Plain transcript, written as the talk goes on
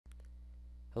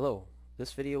Hello,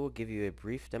 this video will give you a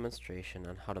brief demonstration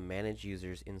on how to manage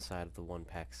users inside of the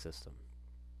OnePacs system.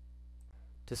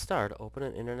 To start, open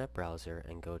an internet browser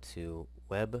and go to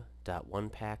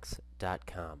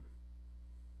web.onepacs.com.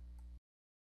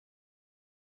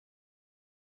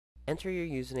 Enter your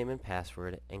username and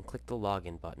password and click the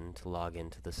Login button to log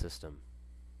into the system.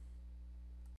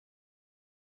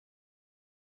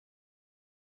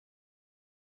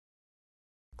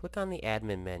 Click on the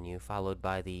Admin menu followed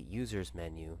by the Users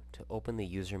menu to open the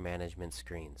user management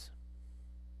screens.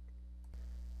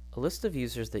 A list of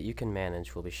users that you can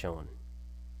manage will be shown.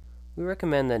 We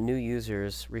recommend that new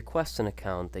users request an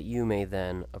account that you may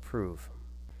then approve.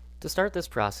 To start this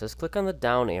process, click on the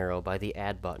down arrow by the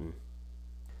Add button.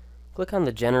 Click on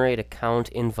the Generate Account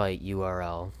Invite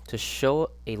URL to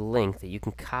show a link that you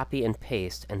can copy and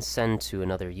paste and send to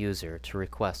another user to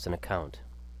request an account.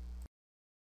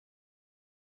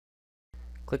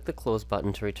 Click the Close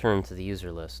button to return to the user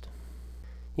list.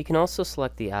 You can also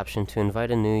select the option to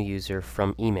invite a new user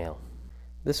from email.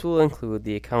 This will include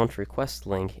the account request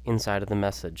link inside of the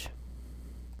message.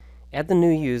 Add the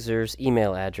new user's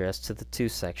email address to the To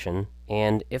section,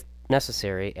 and if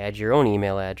necessary, add your own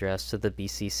email address to the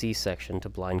BCC section to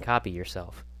blind copy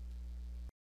yourself.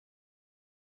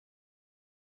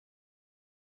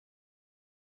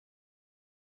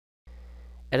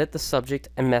 Edit the subject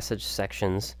and message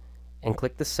sections and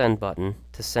click the Send button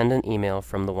to send an email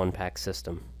from the OnePacs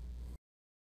system.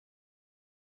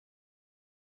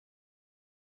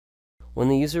 When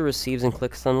the user receives and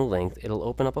clicks on the link, it'll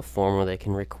open up a form where they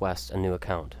can request a new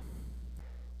account.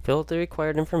 Fill out the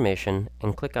required information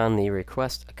and click on the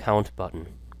Request Account button.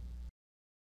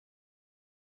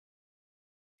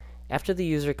 After the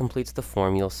user completes the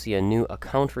form, you'll see a new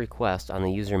account request on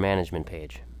the user management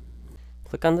page.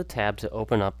 Click on the tab to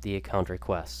open up the account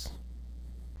requests.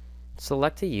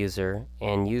 Select a user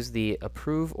and use the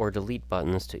Approve or Delete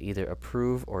buttons to either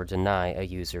approve or deny a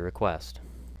user request.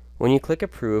 When you click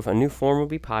Approve, a new form will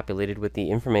be populated with the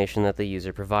information that the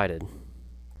user provided.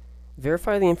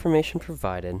 Verify the information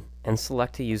provided and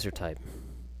select a user type.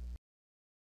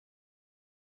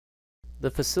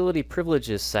 The Facility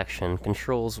Privileges section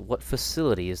controls what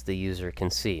facilities the user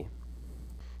can see.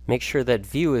 Make sure that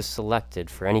View is selected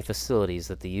for any facilities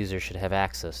that the user should have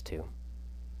access to.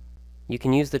 You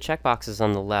can use the checkboxes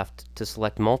on the left to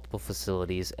select multiple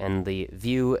facilities and the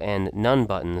View and None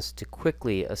buttons to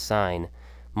quickly assign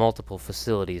multiple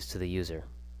facilities to the user.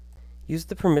 Use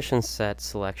the Permission Set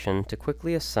selection to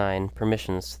quickly assign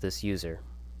permissions to this user.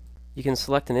 You can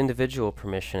select an individual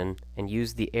permission and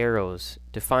use the arrows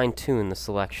to fine-tune the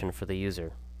selection for the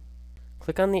user.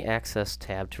 Click on the Access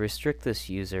tab to restrict this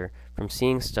user from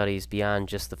seeing studies beyond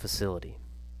just the facility.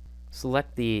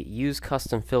 Select the Use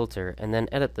Custom Filter and then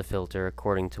edit the filter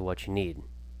according to what you need.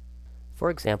 For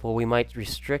example, we might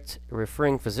restrict a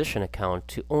referring physician account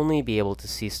to only be able to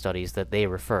see studies that they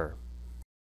refer.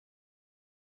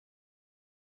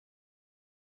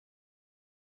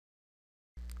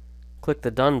 Click the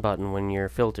Done button when your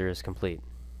filter is complete.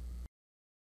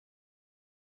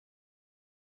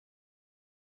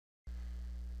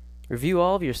 Review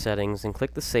all of your settings and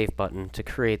click the Save button to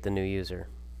create the new user.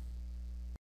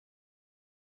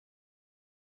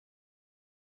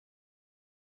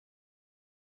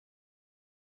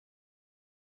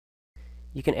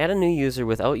 You can add a new user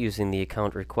without using the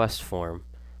account request form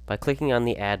by clicking on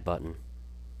the Add button.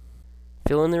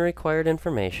 Fill in the required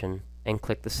information and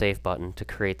click the Save button to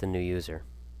create the new user.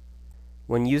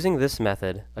 When using this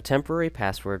method, a temporary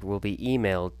password will be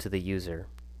emailed to the user.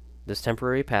 This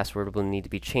temporary password will need to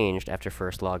be changed after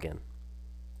first login.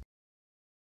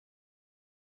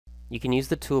 You can use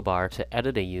the toolbar to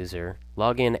edit a user,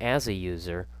 log in as a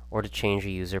user, or to change a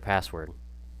user password.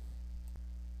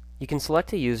 You can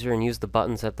select a user and use the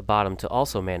buttons at the bottom to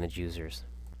also manage users.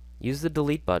 Use the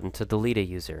Delete button to delete a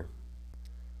user.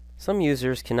 Some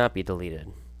users cannot be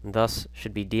deleted, and thus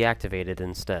should be deactivated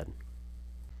instead.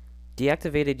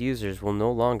 Deactivated users will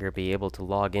no longer be able to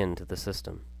log in to the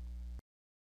system.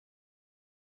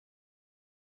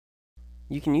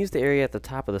 You can use the area at the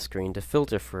top of the screen to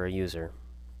filter for a user.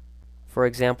 For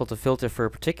example, to filter for a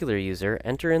particular user,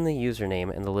 enter in the username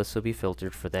and the list will be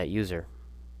filtered for that user.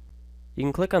 You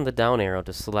can click on the down arrow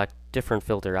to select different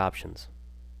filter options.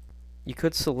 You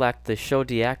could select the Show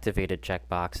Deactivated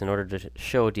checkbox in order to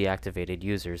show deactivated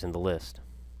users in the list.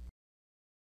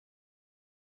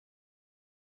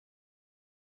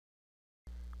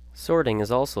 Sorting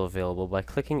is also available by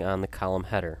clicking on the column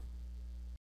header.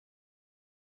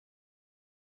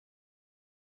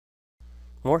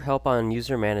 More help on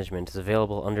user management is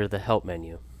available under the Help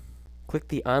menu. Click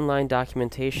the Online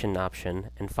Documentation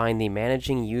option and find the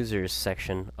Managing Users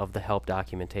section of the Help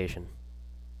documentation.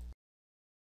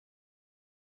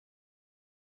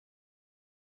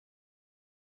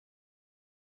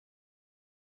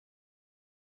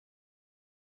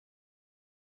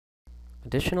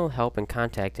 Additional help and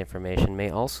contact information may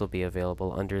also be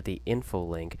available under the Info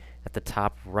link at the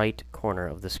top right corner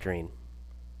of the screen.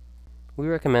 We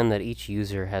recommend that each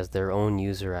user has their own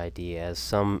user ID, as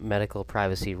some medical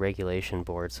privacy regulation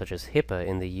boards, such as HIPAA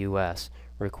in the US,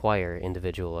 require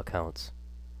individual accounts.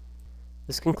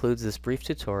 This concludes this brief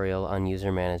tutorial on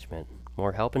user management.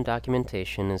 More help and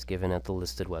documentation is given at the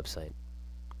listed website.